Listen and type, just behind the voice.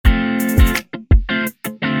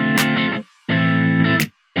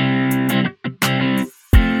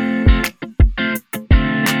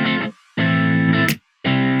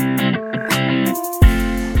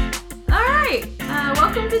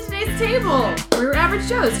We were average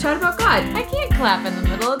Joes, chat about God. I can't clap in the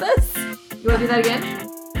middle of this. You want to do that again?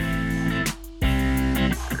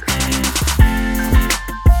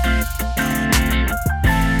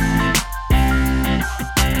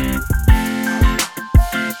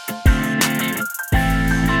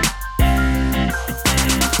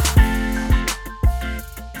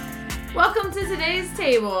 Welcome to today's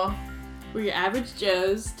table. Where your average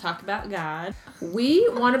Joes talk about God. We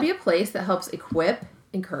want to be a place that helps equip,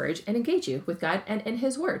 encourage, and engage you with God and in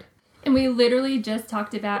His Word. And we literally just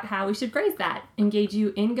talked about how we should phrase that. Engage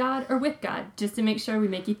you in God or with God, just to make sure we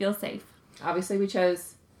make you feel safe. Obviously, we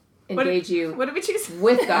chose engage you What did we choose?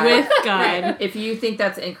 with God. With God. If you think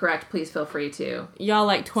that's incorrect, please feel free to. Y'all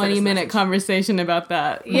like 20-minute conversation about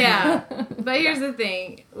that. Yeah. But here's the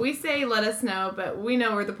thing. We say let us know, but we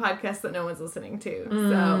know we're the podcast that no one's listening to.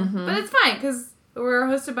 So, But it's fine, because we're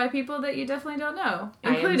hosted by people that you definitely don't know.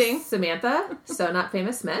 I Including... am Samantha, so not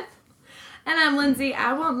famous Smith. And I'm Lindsay.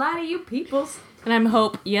 I won't lie to you peoples. And I'm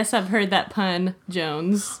Hope. Yes, I've heard that pun,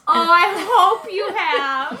 Jones. Oh, I hope you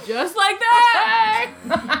have. Just like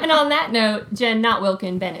that! And on that note, Jen, not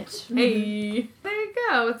Wilkin, Bennett. Hey. There you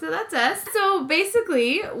go. So that's us. So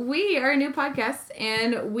basically, we are a new podcast,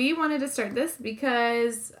 and we wanted to start this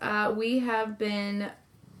because we have been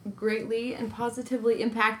greatly and positively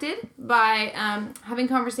impacted by having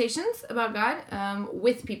conversations about God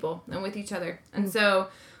with people and with each other. And so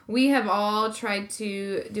we have all tried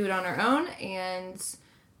to do it on our own and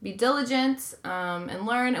be diligent and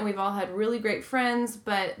learn, and we've all had really great friends,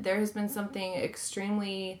 but there has been something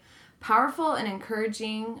extremely powerful and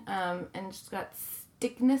encouraging and just got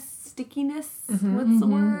stickiness. What's the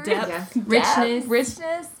word? Depth. Richness.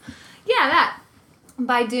 Richness. Yeah, that.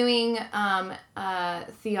 By doing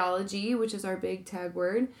theology, which is our big tag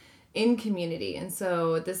word, in community. And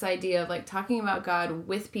so this idea of like talking about God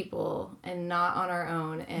with people and not on our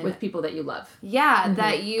own. And With people that you love. yeah,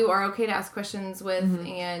 that you are okay to ask questions with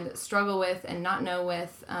and struggle with and not know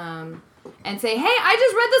with. And say, hey, I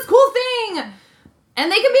just read this cool thing!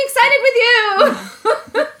 And they can be excited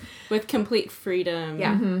with you! With complete freedom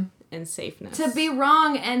Yeah. and safeness. To be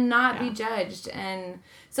wrong and not be judged. And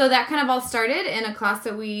so that kind of all started in a class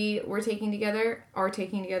that we were taking together,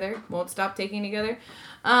 won't stop taking together,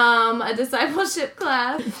 a discipleship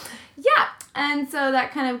class. Yeah. And so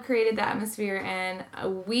that kind of created the atmosphere, and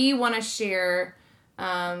we want to share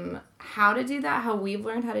how to do that, how we've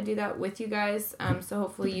learned how to do that with you guys. So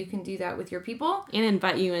hopefully you can do that with your people. And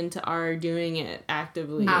invite you into our doing it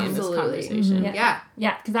actively Absolutely. in this conversation. Yeah.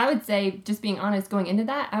 Because I would say, just being honest, going into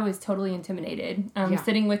that, I was totally intimidated.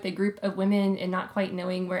 Sitting with a group of women and not quite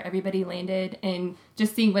knowing where everybody landed, and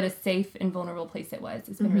just seeing what a safe and vulnerable place it was.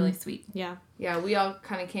 It's been really sweet. Yeah. Yeah, we all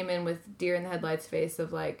kind of came in with deer in the headlights face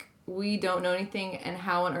of like, we don't know anything, and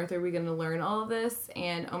how on earth are we going to learn all of this?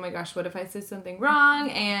 And oh my gosh, what if I say something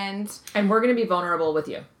wrong? And we're going to be vulnerable with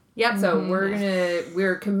you. yep. So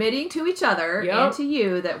we're committing to each other Yep. and to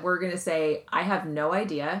you that we're going to say, I have no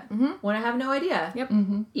idea when I have no idea. Yep.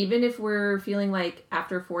 Even if we're feeling like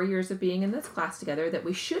after 4 years of being in this class together that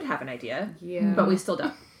we should have an idea, Yeah. but we still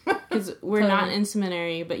don't. Because we're not in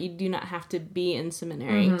seminary, but you do not have to be in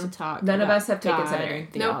seminary to talk None of about us have taken God seminary. or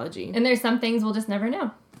theology. And there's some things we'll just never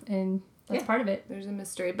know. And that's part of it. There's a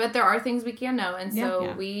mystery, but there are things we can know, and so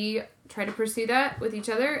Yeah. we try to pursue that with each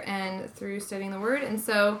other and through studying the Word. And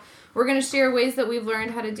so we're going to share ways that we've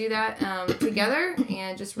learned how to do that together,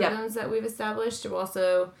 and just rhythms that we've established. We'll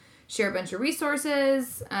also share a bunch of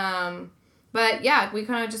resources. But yeah, we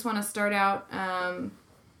kind of just want to start out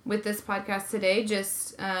with this podcast today,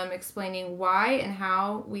 just explaining why and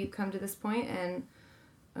how we've come to this point, and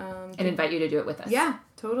invite you to do it with us. yeah,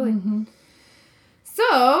 totally.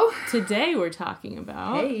 So Today we're talking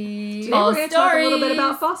about... Today False we're going to talk a little bit stories.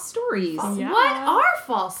 about false stories. Yeah. what are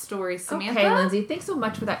false stories, Samantha? Okay, Lindsay, thanks so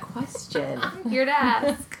much for that question. I'm here to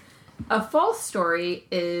ask. A false story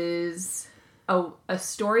is a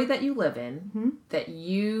story that you live in that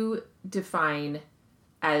you define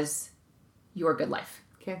as your good life,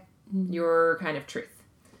 Okay. your kind of truth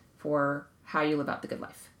for how you live out the good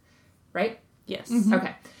life, right? Yes.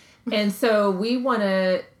 Okay. And so we want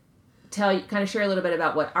to kind of share a little bit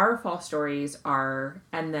about what our false stories are,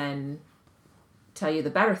 and then tell you the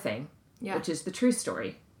better thing, which is the true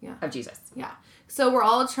story of Jesus. Yeah. So we're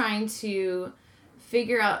all trying to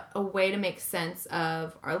figure out a way to make sense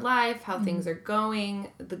of our life, how things are going,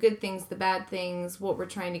 the good things, the bad things, what we're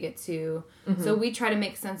trying to get to. So we try to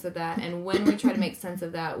make sense of that. And when we try to make sense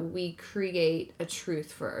of that, we create a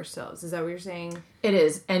truth for ourselves. Is that what you're saying? It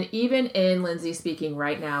is. And even in Lindsay speaking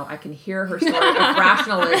right now, I can hear her story of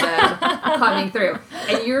rationalism coming through.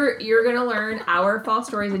 And you're going to learn our false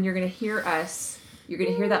stories, and you're going to hear us you're going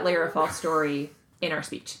to hear that layer of false story in our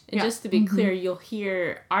speech. And just to be clear, you'll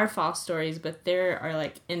hear our false stories, but there are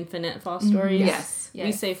like infinite false stories. Yes.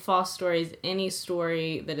 We say false stories, any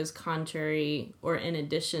story that is contrary or in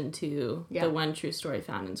addition to the one true story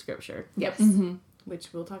found in Scripture. Yes.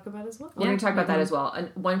 Which we'll talk about as well. We're going to talk about that as well.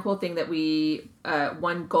 And one cool thing that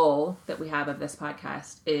one goal that we have of this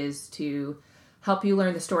podcast is to help you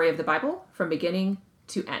learn the story of the Bible from beginning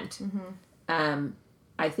to end.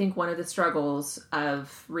 I think one of the struggles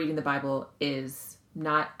of reading the Bible is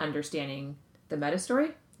not understanding the meta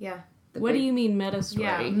story. Yeah. What do you mean meta story?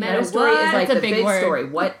 Yeah, meta story is like the big word. story.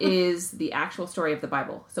 What is the actual story of the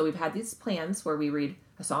Bible? So we've had these plans where we read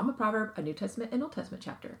a Psalm, a Proverb, a New Testament, and Old Testament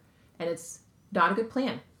chapter. And it's not a good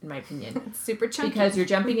plan, in my opinion. It's super chunky. Because you're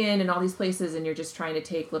jumping in all these places and you're just trying to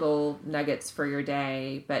take little nuggets for your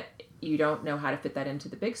day, but you don't know how to fit that into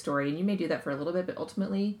the big story. And you may do that for a little bit, but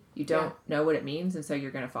ultimately you don't know what it means. And so you're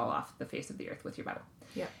going to fall off the face of the earth with your Bible.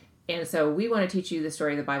 Yeah. And so we want to teach you the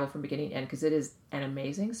story of the Bible from beginning to end because it is an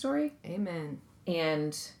amazing story. Amen.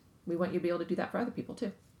 And we want you to be able to do that for other people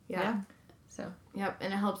too. Yeah. So. Yep.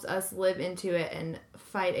 And it helps us live into it and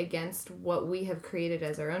fight against what we have created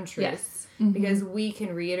as our own truth. Yes. Because we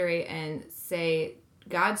can reiterate and say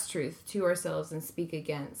God's truth to ourselves and speak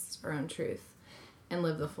against our own truth and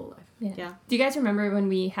live the full life. Yeah. Do you guys remember when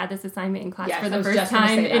we had this assignment in class for the I was first just gonna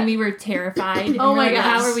time say that. and we were terrified? Oh my gosh.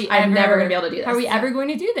 How are we I'm never going to be able to do this. How are we ever going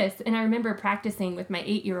to do this? And I remember practicing with my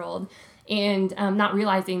 8-year-old and not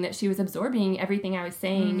realizing that she was absorbing everything I was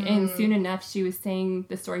saying. And soon enough, she was saying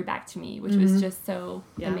the story back to me, which was just so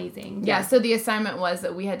amazing. Yeah, so the assignment was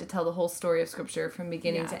that we had to tell the whole story of Scripture from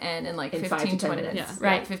beginning to end in like 15, 20 minutes. Yeah.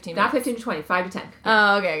 Right, 15 Not minutes. 15 to 20, 5 to 10.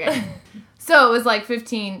 Oh, okay. So it was like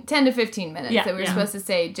 10 to 15 minutes that we were Yeah. supposed to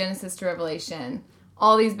say Genesis to Revelation.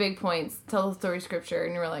 All these big points, tell the story of Scripture,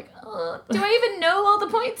 and you were like, do I even know all the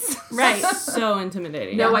points? Right. So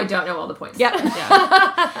intimidating. No, I don't know all the points. Yep.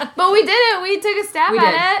 Yeah. But we did it. We took a stab We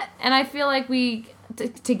at did. it, and I feel like we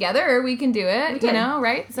together we can do it. We did. You know,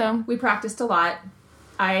 right? So We practiced a lot.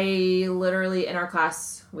 I literally, in our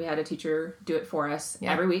class, we had a teacher do it for us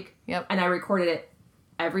every week. Yep. And I recorded it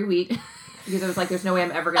every week because I was like, there's no way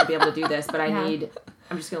I'm ever going to be able to do this, but I'm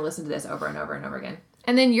just going to listen to this over and over and over again.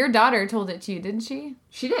 And then your daughter told it to you, didn't she?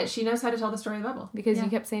 She did. She knows how to tell the story of the Bible Because you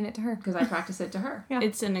kept saying it to her. because I practiced it to her. Yeah.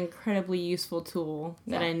 It's an incredibly useful tool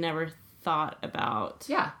that I never thought about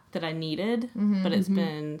Yeah. that I needed, but it's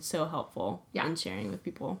been so helpful in sharing with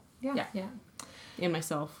people Yeah. and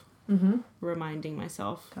myself, reminding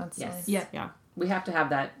myself. Constantly. Yes. Yeah. We have to have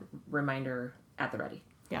that reminder at the ready.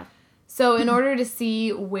 Yeah. So in order to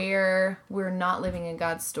see where we're not living in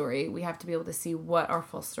God's story, we have to be able to see what our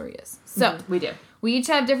false story is. So We do. we each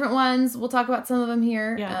have different ones. We'll talk about some of them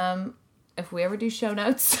here. Yeah. If we ever do show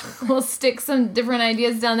notes, we'll stick some different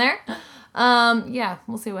ideas down there.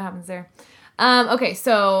 We'll see what happens there. Okay,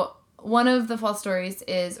 so one of the false stories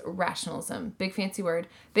is rationalism. Big fancy word.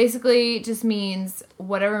 Basically just means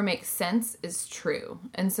whatever makes sense is true.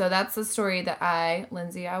 And so that's the story that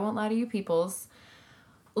Lindsay, I won't lie to you peoples,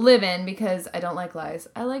 live in because I don't like lies.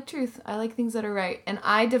 I like truth. I like things that are right. And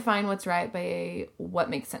I define what's right by what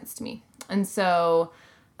makes sense to me. And so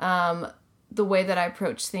the way that I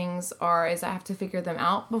approach things is I have to figure them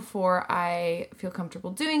out before I feel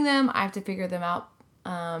comfortable doing them. I have to figure them out.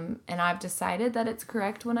 And I've decided that it's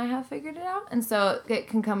correct when I have figured it out. And so it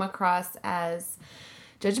can come across as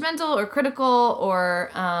judgmental or critical or,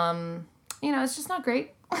 it's just not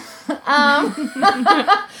great.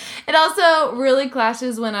 It also really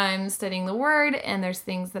clashes when I'm studying the word and there's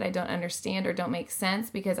things that I don't understand or don't make sense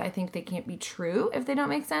because I think they can't be true if they don't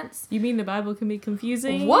make sense. You mean the Bible can be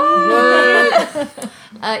confusing? What?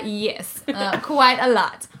 Yes, quite a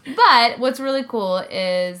lot. But what's really cool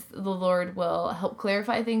is the Lord will help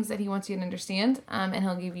clarify things that he wants you to understand, and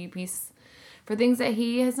he'll give you peace for things that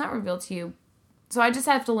he has not revealed to you. So I just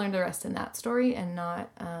have to learn the rest in that story and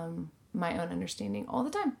not my own understanding all the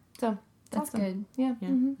time. So That's awesome. good. Yeah.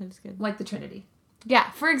 Yeah, that's good. Like the Trinity.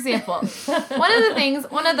 Yeah, for example, one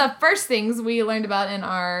of the first things we learned about in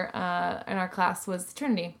our class was the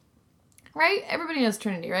Trinity. Right? Everybody knows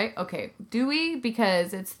Trinity, right? Okay. Do we?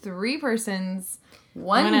 Because it's 3 persons,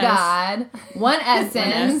 one God, one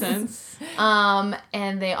essence. One essence.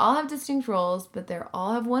 And they all have distinct roles, but they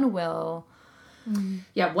all have one will.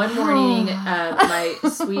 Yeah, one morning, my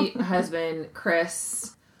sweet husband,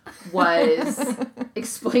 Chris, was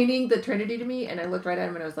explaining the Trinity to me, and I looked right at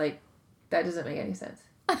him and I was like, that doesn't make any sense.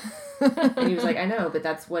 And he was like, I know, but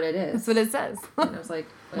that's what it is. That's what it says. And I was like,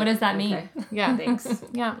 What does that mean? okay. Yeah. Thanks.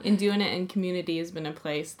 Yeah. And doing it in community has been a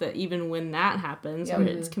place that even when that happens, where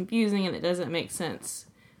it's confusing and it doesn't make sense,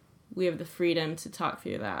 we have the freedom to talk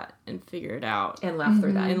through that and figure it out. And laugh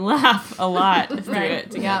through that. And laugh a lot through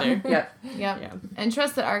it together. Yep. And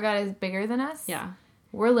trust that our God is bigger than us. Yeah.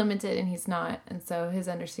 We're limited and he's not. And so his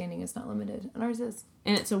understanding is not limited. And ours is.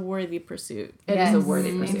 And it's a worthy pursuit. It is a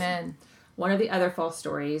worthy pursuit. Amen. One of the other false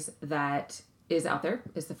stories that is out there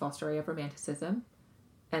is the false story of romanticism.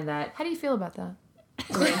 And that... How do you feel about that?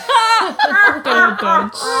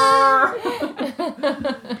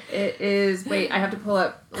 It is... Wait, I have to pull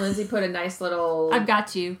up... Lindsay put a nice little... I've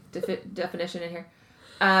got you. Definition in here.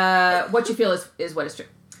 What you feel is what is true.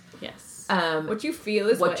 Yes. What you feel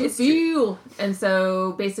is what you feel. And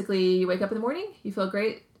so basically you wake up in the morning, you feel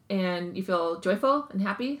great, and you feel joyful and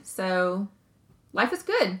happy. So life is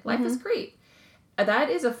good. Life is great. That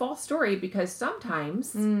is a false story because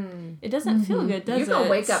sometimes it doesn't feel good, does it? You can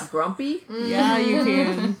wake up grumpy. Yeah, you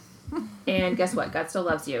can. And guess what? God still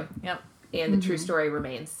loves you. Yep. And the true story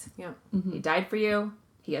remains. Yep. He died for you.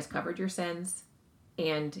 He has covered your sins.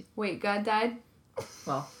 And... Wait, God died?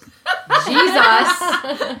 Well, Jesus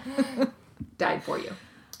died for you.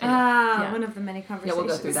 One of the many conversations. Yeah, we'll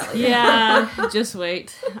go through that later. Yeah, just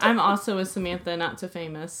wait. I'm also a Samantha, not so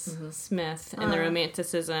famous, Smith, in the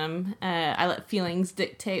romanticism. I let feelings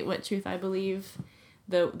dictate what truth I believe.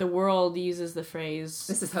 The world uses the phrase,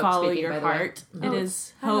 this is Hope follow speaking, your heart. It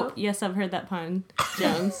is hope. Yes, I've heard that pun,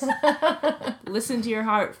 Jones. Listen to your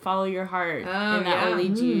heart, follow your heart, and that will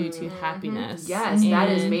lead you to happiness. Yes, that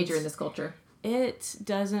is major in this culture. It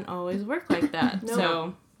doesn't always work like that. No.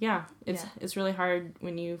 So, yeah, it's really hard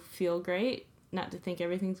when you feel great not to think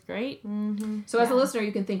everything's great. So as a listener,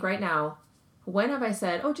 you can think right now, when have I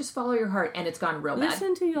said, oh, just follow your heart, and it's gone real bad?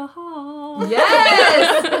 Listen to your heart.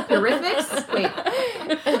 Yes! Eurythmics? Wait.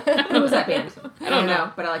 Who was that band? I don't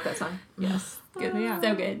know, but I like that song. Yes. Good.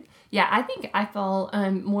 So good. Yeah, I think I fall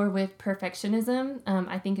more with perfectionism.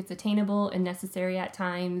 I think it's attainable and necessary at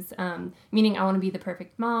times, meaning I want to be the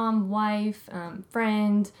perfect mom, wife,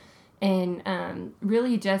 friend, and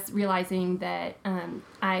really just realizing that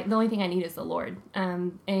the only thing I need is the Lord.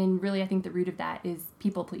 And really, I think the root of that is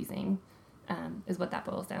people-pleasing, is what that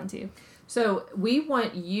boils down to. So we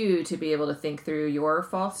want you to be able to think through your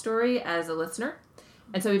false story as a listener.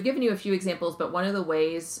 And so we've given you a few examples, but one of the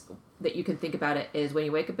ways that you can think about it is when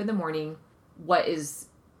you wake up in the morning, what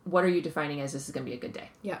are you defining as this is going to be a good day?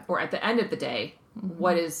 Yeah. Or at the end of the day,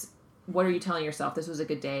 what are you telling yourself this was a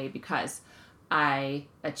good day because I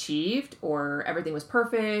achieved, or everything was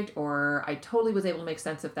perfect, or I totally was able to make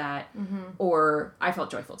sense of that, or I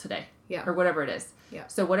felt joyful today, or whatever it is. Yeah.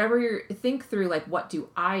 So whatever think through, like, what do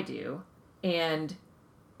I do, and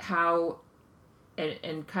how,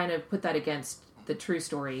 and kind of put that against the true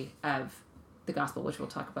story of the gospel, which we'll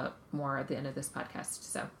talk about more at the end of this podcast.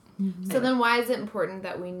 So, So then why is it important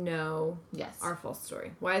that we know yes, our false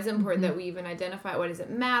story? Why is it important that we even identify? Why does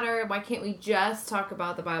it matter? Why can't we just talk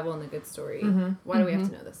about the Bible and the good story? Why do we have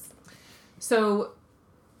to know this? So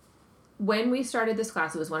when we started this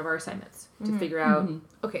class, it was one of our assignments to figure out.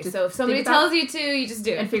 Okay, so if somebody tells you to, you just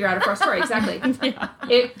do it. And figure out a false story. Exactly.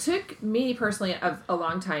 It took me personally a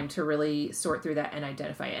long time to really sort through that and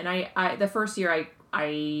identify it. And I the first year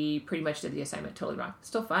I pretty much did the assignment totally wrong.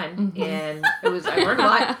 Still fun. And I learned a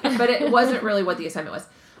lot, but it wasn't really what the assignment was.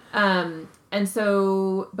 And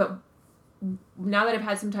so, but now that I've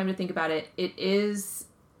had some time to think about it, it is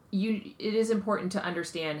important to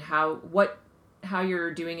understand how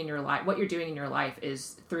you're doing in your life, what you're doing in your life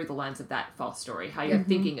is through the lens of that false story. How you're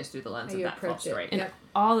thinking is through the lens of that false story. And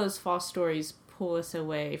all those false stories pull us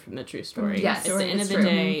away from the true story. Yes. At the end of the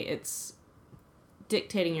day, it's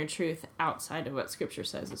dictating your truth outside of what Scripture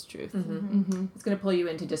says is truth. It's going to pull you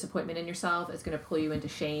into disappointment in yourself. It's going to pull you into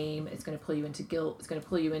shame. It's going to pull you into guilt. It's going to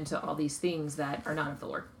pull you into all these things that are not of the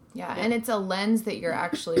Lord. Yeah, and it's a lens that you're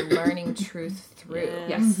actually learning truth through.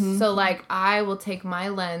 Yes. So, like, I will take my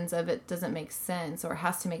lens of it doesn't make sense or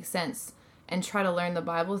has to make sense and try to learn the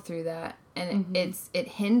Bible through that. And it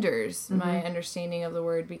hinders my understanding of the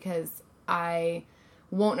Word because I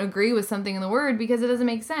won't agree with something in the Word because it doesn't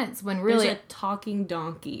make sense. When really... There's a talking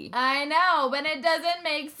donkey. I know, but it doesn't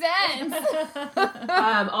make sense.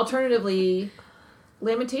 Alternatively...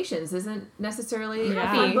 Lamentations isn't necessarily a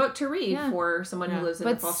fun book to read for someone who lives in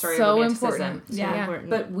the false story of romanticism. Important.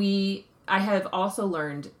 But I have also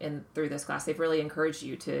learned through this class, they've really encouraged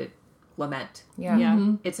you to lament.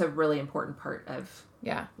 It's a really important part of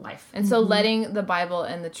life. And so letting the Bible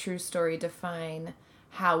and the true story define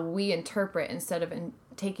how we interpret instead of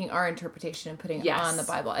taking our interpretation and putting it on the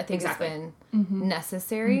Bible, I think has been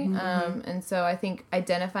necessary. And so I think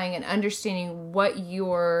identifying and understanding what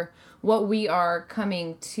we are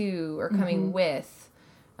coming to or coming with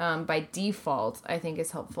by default, I think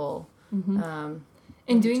is helpful.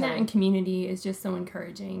 And doing that in community is just so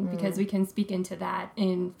encouraging because we can speak into that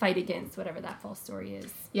and fight against whatever that false story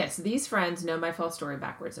is. Yes, these friends know my false story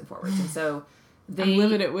backwards and forwards. And so I'm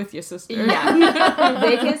living it with you, sister. Yeah.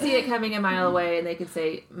 They can see it coming a mile away and they can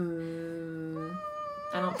say,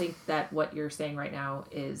 I don't think that what you're saying right now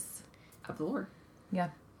is of the Lord. Yeah.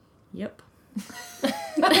 Yep.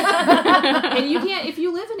 And you can't, if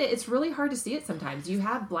you live in it, it's really hard to see it sometimes. You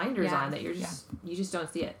have blinders on that you just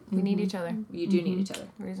don't see it. We need each other. You do need each other.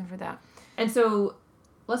 Reason for that. And so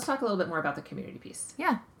let's talk a little bit more about the community piece.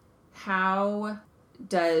 Yeah. Why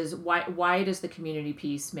does the community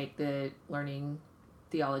piece make the learning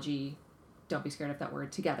theology, don't be scared of that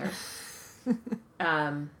word, together?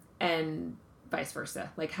 And vice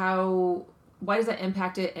versa. Like why does that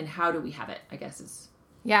impact it and how do we have it, I guess is.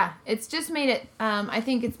 Yeah, it's just made it, I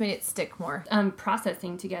think it's made it stick more.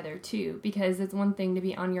 Processing together too, because it's one thing to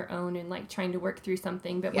be on your own and like trying to work through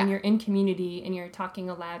something, but when you're in community and you're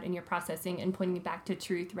talking aloud and you're processing and pointing back to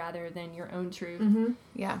truth rather than your own truth,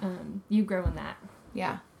 you grow in that.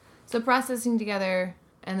 Yeah. So processing together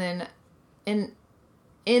and then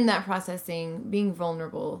in that processing, being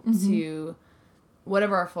vulnerable to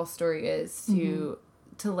whatever our false story is,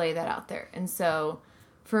 to lay that out there. And so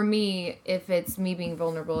for me, if it's me being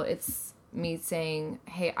vulnerable, it's me saying,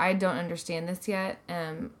 hey, I don't understand this yet.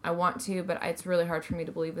 I want to, but it's really hard for me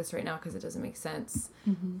to believe this right now because it doesn't make sense.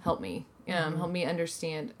 Help me. Help me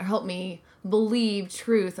understand. Help me believe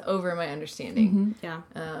truth over my understanding. Yeah.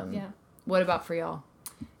 What about for y'all?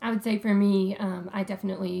 I would say for me, I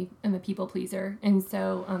definitely am a people pleaser. And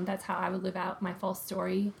so that's how I would live out my false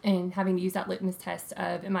story and having to use that litmus test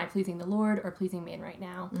of, am I pleasing the Lord or pleasing man right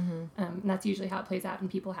now? And that's usually how it plays out. And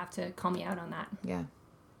people have to call me out on that. Yeah.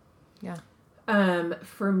 Yeah.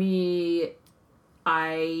 For me,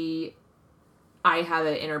 I have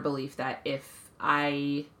an inner belief that if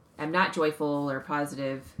I am not joyful or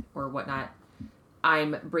positive or whatnot,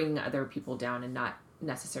 I'm bringing other people down and not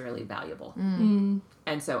necessarily valuable.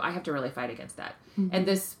 And so I have to really fight against that. And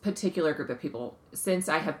this particular group of people, since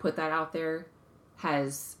I have put that out there,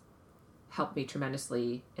 has helped me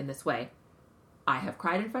tremendously in this way. I have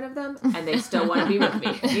cried in front of them and they still want to be with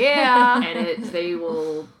me. Yeah. And they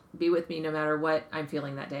will be with me no matter what I'm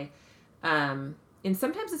feeling that day. And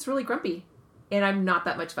sometimes it's really grumpy and I'm not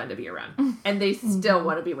that much fun to be around and they still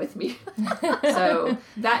want to be with me. So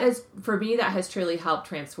that is, for me, that has truly helped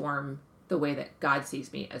transform the way that God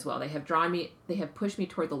sees me as well. They have drawn me, they have pushed me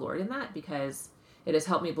toward the Lord in that because it has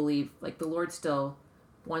helped me believe like the Lord still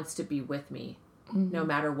wants to be with me no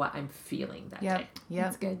matter what I'm feeling that day. Yeah,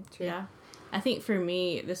 that's good. True. Yeah. I think for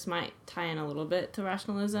me, this might tie in a little bit to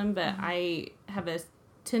rationalism, but I have a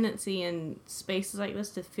tendency in spaces like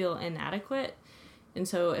this to feel inadequate. And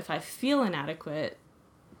so if I feel inadequate,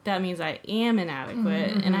 that means I am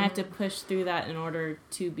inadequate and I have to push through that in order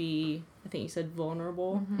to be, I think you said,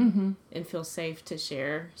 vulnerable and feel safe to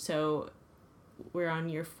share. So we're on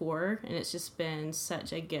year 4 and it's just been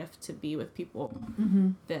such a gift to be with people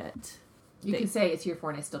that you can say it's year 4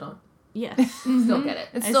 and I still don't. Yes. Still get it.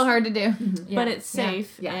 It's still hard to do. But it's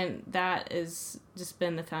safe Yeah. and that has just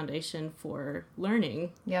been the foundation for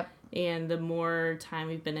learning. Yep. And the more time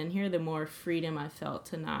we've been in here, the more freedom I felt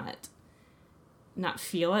to not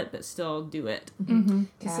feel it, but still do it. To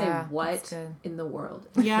say what in the world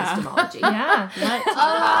Yeah. epistemology. Yeah. What?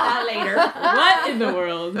 That later. What in the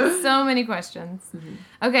world? So many questions.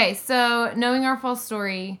 Okay, so knowing our false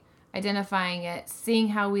story, identifying it, seeing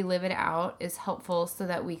how we live it out is helpful so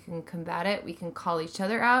that we can combat it. We can call each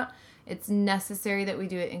other out. It's necessary that we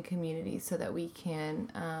do it in community so that we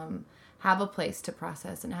can have a place to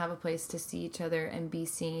process and have a place to see each other and be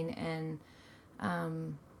seen and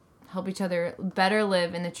help each other better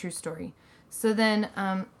live in the true story. So then,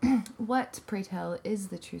 what, pray tell, is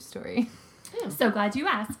the true story? So glad you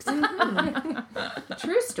asked. The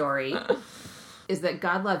true story is that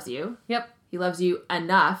God loves you. Yep. He loves you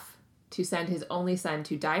enough to send his only son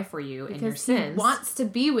to die for you and your sins. He wants to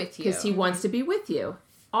be with you. Because he wants to be with you.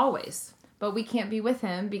 Always. But we can't be with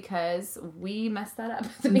him because we messed that up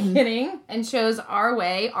at the beginning and chose our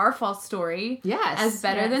way, our false story, as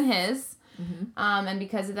better than his. And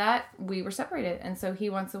because of that, we were separated. And so he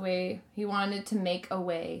wants a way, he wanted to make a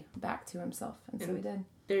way back to himself. And so we did.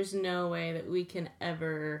 There's no way that we can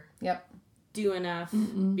ever do enough,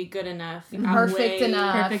 be good enough, perfect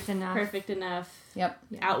enough. Yep.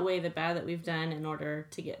 Outweigh the bad that we've done in order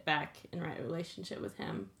to get back in right relationship with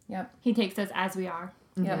him. Yep. He takes us as we are.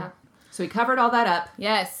 Yep. Yeah. So we covered all that up.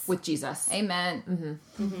 Yes. With Jesus. Amen.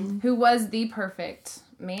 Who was the perfect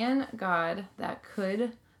man, God, that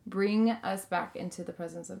could bring us back into the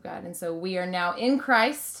presence of God. And so we are now in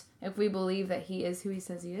Christ if we believe that he is who he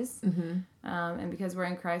says he is. And because we're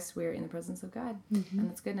in Christ, we're in the presence of God. And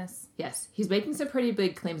that's goodness. Yes. He's making some pretty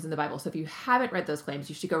big claims in the Bible. So if you haven't read those claims,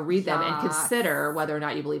 you should go read them and consider whether or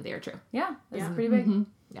not you believe they are true. Yeah. This is pretty big.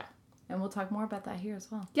 Yeah. And we'll talk more about that here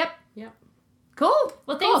as well. Yep. Cool.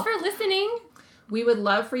 Well, thanks for listening. We would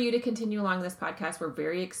love for you to continue along this podcast. We're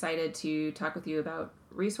very excited to talk with you about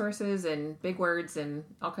resources and big words and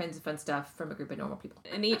all kinds of fun stuff from a group of normal people.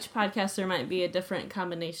 In each podcast, there might be a different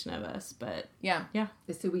combination of us, but yeah,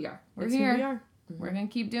 it's who we are. We're here. Who we are. We're gonna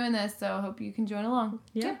keep doing this, so I hope you can join along.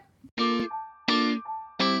 Yeah.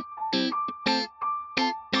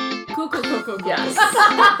 Cool. Yes.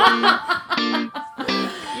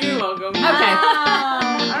 You're welcome. Okay.